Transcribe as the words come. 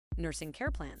Nursing care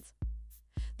plans.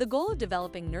 The goal of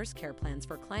developing nurse care plans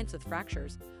for clients with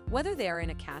fractures, whether they are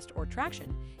in a cast or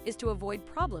traction, is to avoid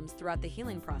problems throughout the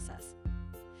healing process.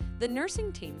 The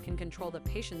nursing team can control the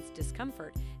patient's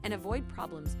discomfort and avoid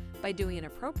problems by doing an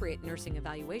appropriate nursing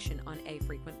evaluation on a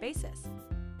frequent basis.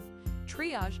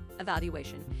 Triage,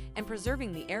 evaluation, and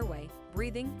preserving the airway,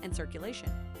 breathing, and circulation.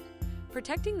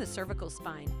 Protecting the cervical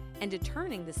spine and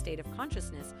determining the state of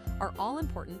consciousness are all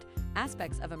important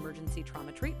aspects of emergency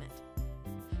trauma treatment.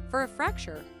 For a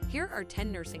fracture, here are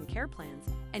 10 nursing care plans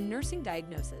and nursing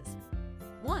diagnoses.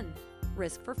 1.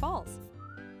 Risk for falls.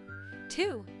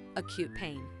 2. Acute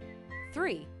pain.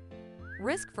 3.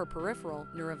 Risk for peripheral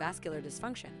neurovascular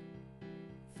dysfunction.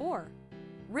 4.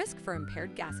 Risk for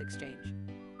impaired gas exchange.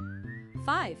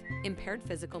 5. Impaired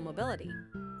physical mobility.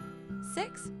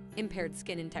 6. Impaired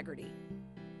skin integrity.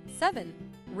 7.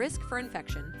 Risk for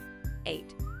infection.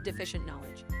 8. Deficient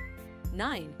knowledge.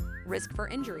 9. Risk for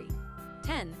injury.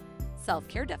 10.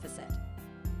 Self-care deficit.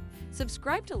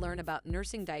 Subscribe to learn about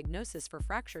nursing diagnosis for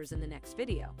fractures in the next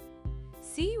video.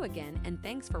 See you again, and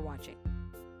thanks for watching.